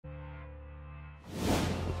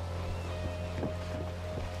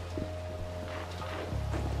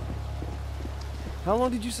How long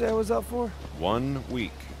did you say I was out for? 1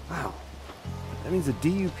 week. Wow. That means the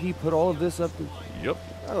DUP put all of this up to... Yep.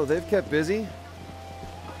 Oh, they've kept busy.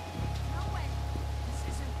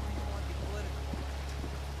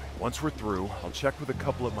 Once we're through, I'll check with a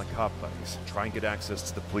couple of my cop buddies, try and get access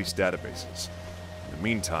to the police databases. In the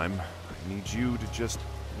meantime, I need you to just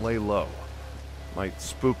lay low. Might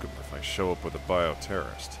spook them if I show up with a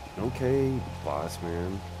bioterrorist. Okay, boss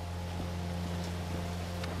man.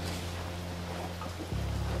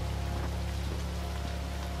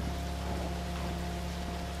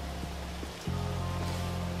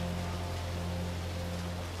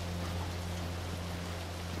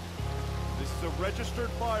 This is a registered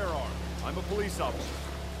firearm. I'm a police officer.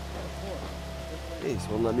 Jeez,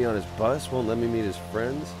 won't let me on his bus, won't let me meet his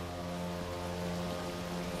friends.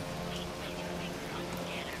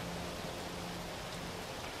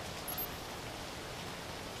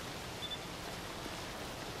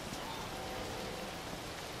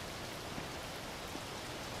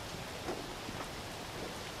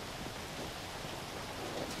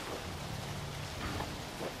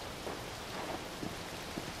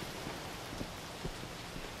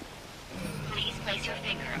 Please place your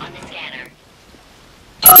finger on the scanner.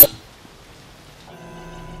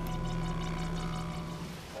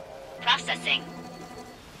 Processing.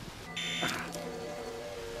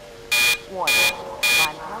 Warning.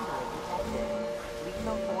 Crime conduit detected.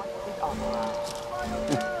 Lethal force is authorized.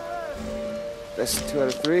 That's 2 out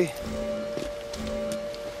of 3.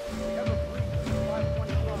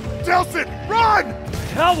 Delson, run!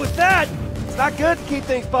 Hell with that! It's not good to keep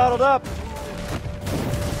things bottled up.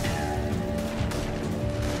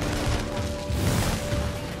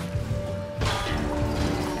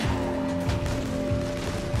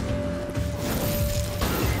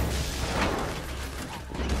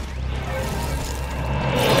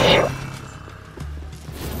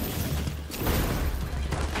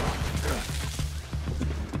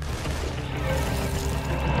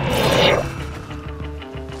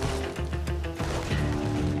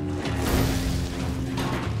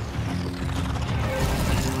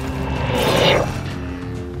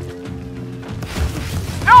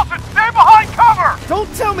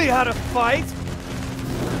 Don't tell me how to fight!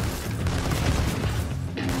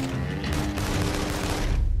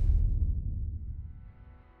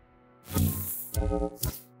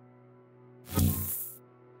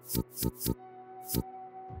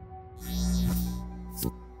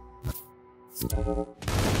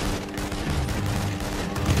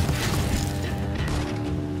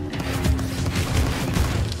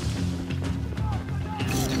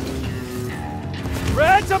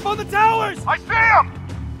 Reds up on the towers! I see him!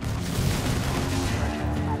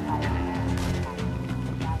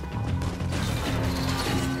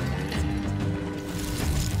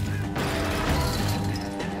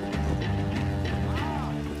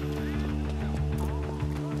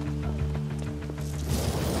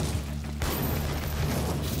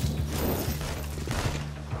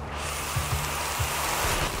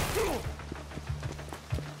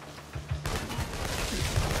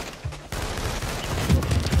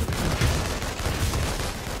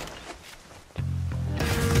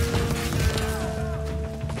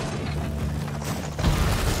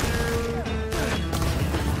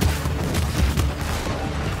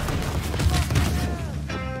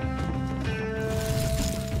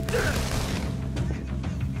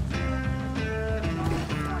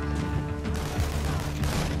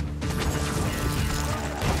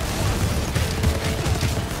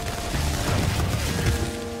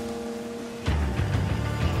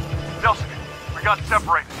 We got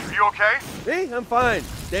separated. Are you okay? Me? I'm fine.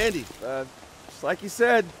 Dandy. Just like you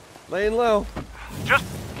said, laying low. Just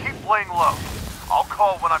keep laying low. I'll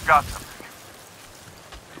call when I've got something.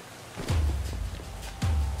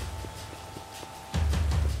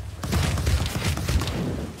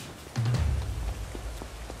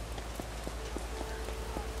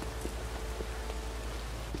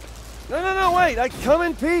 No, wait. I come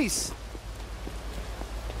in peace.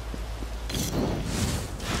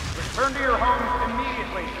 Return to your homes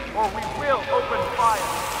immediately, or we will open fire.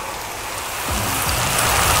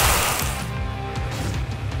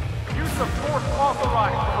 Use of force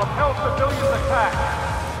authorized to repel civilian attacks.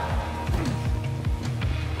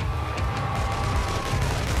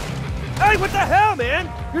 Hey, what the hell, man?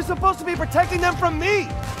 You're supposed to be protecting them from me!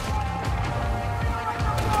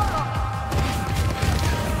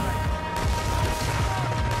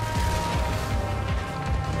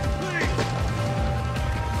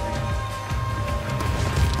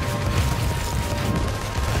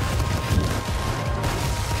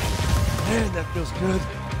 Man, that feels good.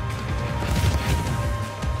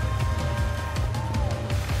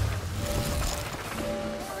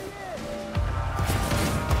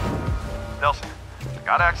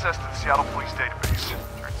 Got access to the Seattle Police database.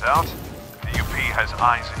 Turns out, the UP has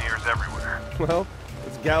eyes and ears everywhere. Well,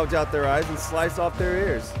 let's gouge out their eyes and slice off their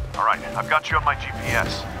ears. All right, I've got you on my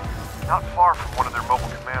GPS. Not far from one of their mobile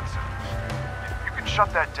command centers. You can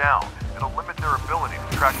shut that down. It'll limit their ability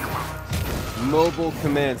to track your movements. Mobile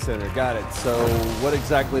command center, got it. So what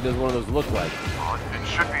exactly does one of those look like? It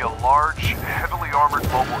should be a large, heavily armored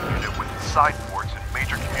mobile unit with side ports and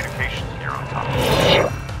major communications gear on top.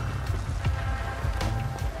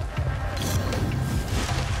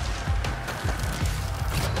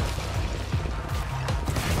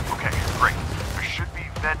 Okay, great. There should be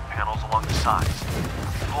vent panels along the sides.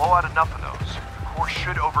 If you blow out enough of those, the core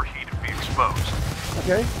should overheat and be exposed.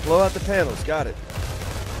 Okay, blow out the panels, got it.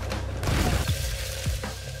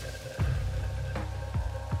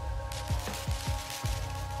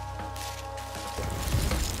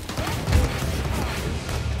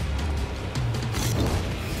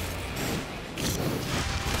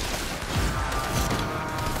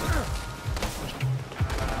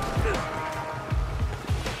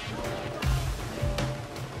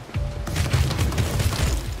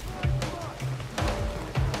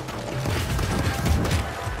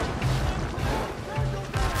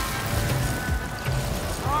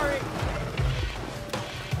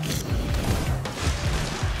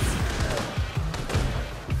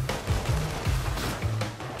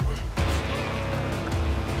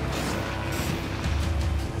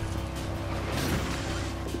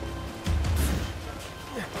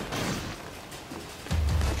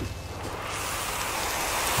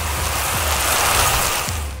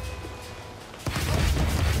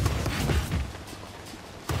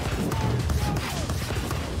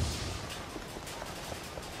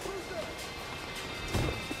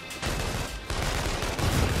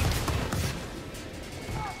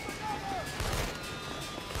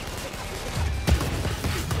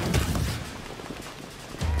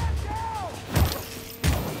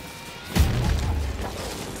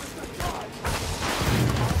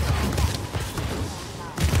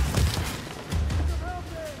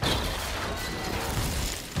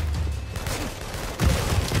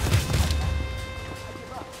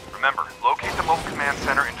 Remember, locate the mobile command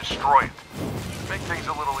center and destroy it. Make things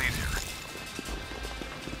a little easier.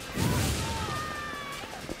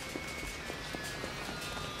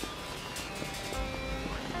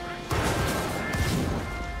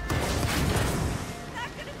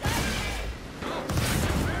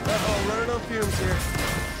 Uh-oh, running on fumes here.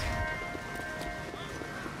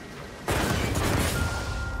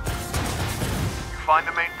 You find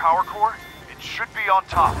the main power core? It should be on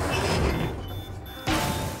top.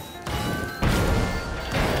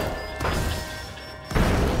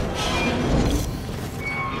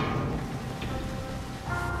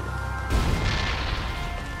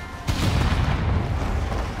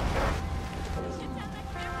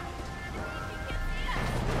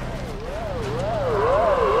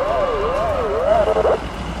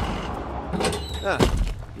 Ah,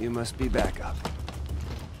 you must be back up.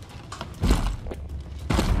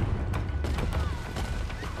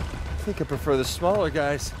 I think I prefer the smaller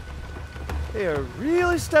guys. They are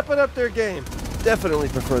really stepping up their game. Definitely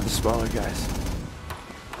prefer the smaller guys.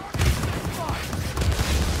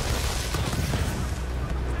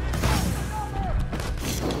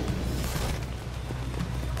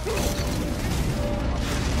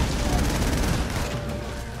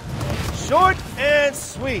 Short and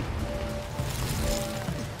sweet.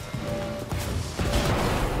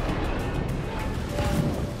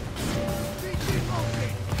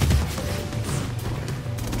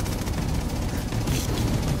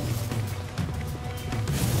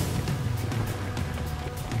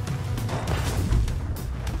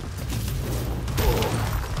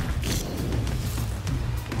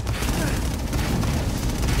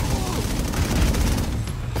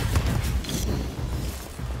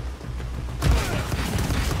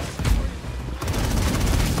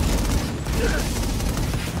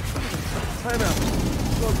 Time out.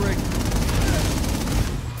 Slow break.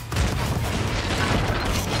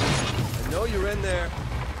 I know you're in there.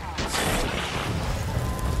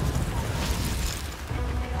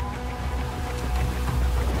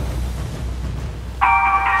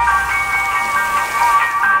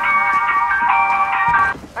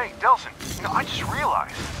 Hey, Delson, I just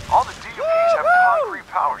realized all the DUPs have concrete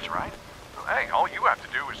powers, right? So, hey, all you have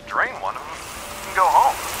to do is drain one of them and go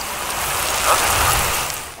home. Doesn't it?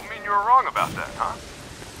 I mean, you were wrong about that, huh?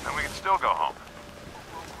 Then we can still go home.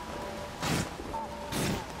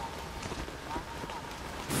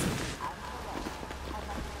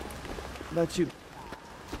 About you.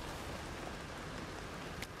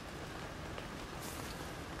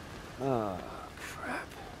 Ah, crap.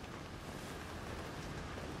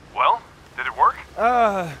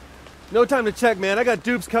 No time to check, man. I got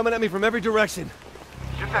dupes coming at me from every direction.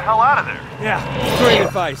 Get the hell out of there. Yeah, great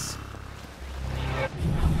advice.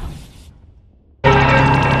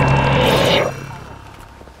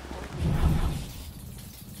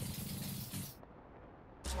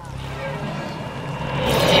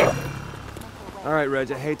 All right,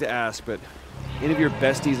 Reg, I hate to ask, but any of your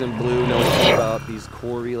besties in blue know anything about these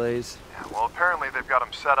core relays? Yeah, well, apparently they've got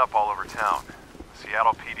them set up all over town. The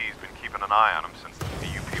Seattle PD's been keeping an eye on them since the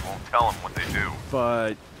DUP won't tell them what they do.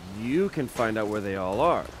 But you can find out where they all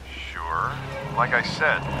are. Sure. Like I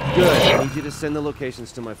said. Good. I need you to send the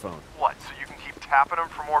locations to my phone. What, so you can keep tapping them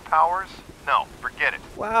for more powers? No, forget it.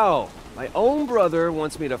 Wow. My own brother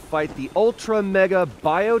wants me to fight the ultra-mega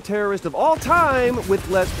bioterrorist of all time with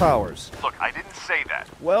less powers. Look, I didn't say that.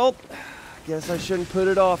 Well, guess I shouldn't put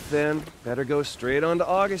it off then. Better go straight on to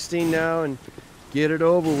Augustine now and get it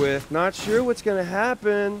over with. Not sure what's gonna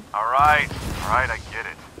happen. All right, I get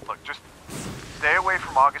it. Look, just stay away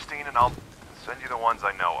from Augustine and I'll send you the ones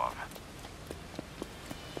I know of.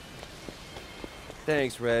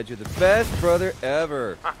 Thanks, Reg. You're the best brother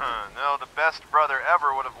ever. No, the best brother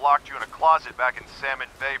ever would have locked you in a closet back in Salmon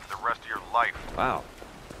Bay for the rest of your life. Wow.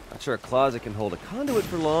 Not sure a closet can hold a conduit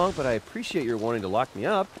for long, but I appreciate your wanting to lock me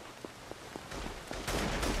up.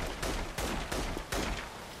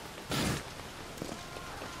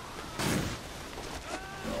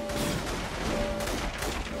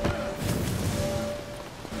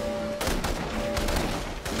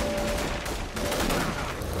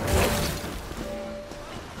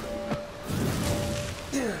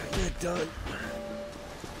 You're done.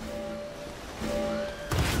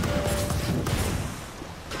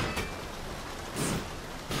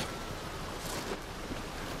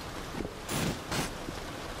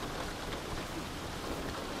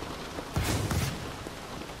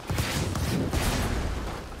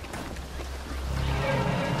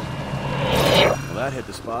 Well, that hit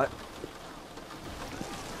the spot.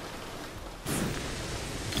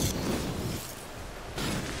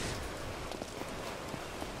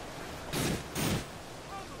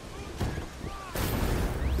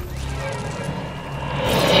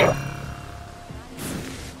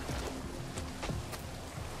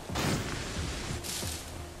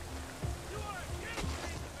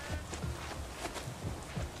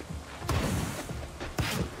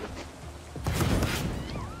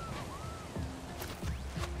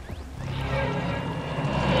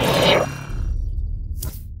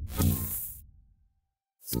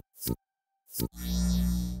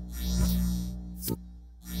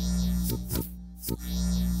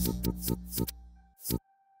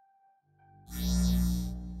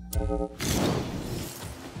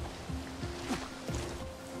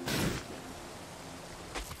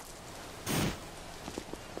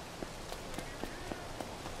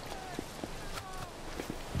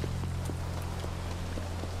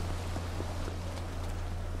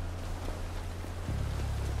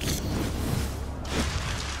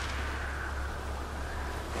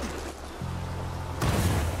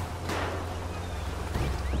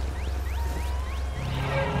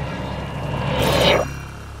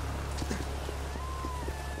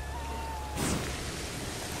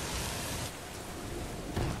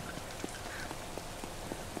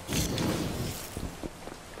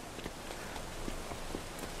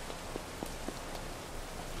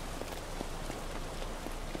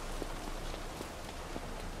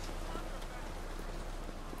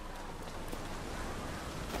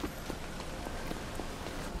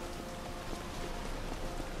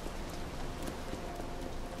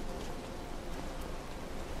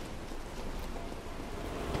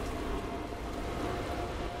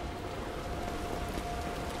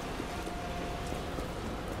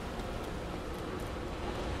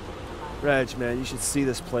 Reg, man, you should see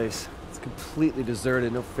this place. It's completely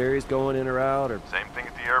deserted. No ferries going in or out, or... Same thing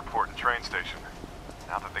at the airport and train station.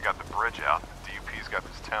 Now that they got the bridge out, the DUP's got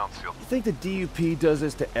this town sealed. You think the DUP does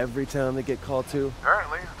this to every town they get called to?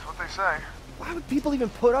 Apparently, that's what they say. Why would people even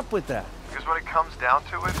put up with that? Because when it comes down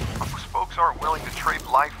to it, most folks aren't willing to trade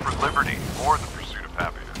life for liberty or the pursuit of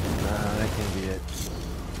happiness. That can be it.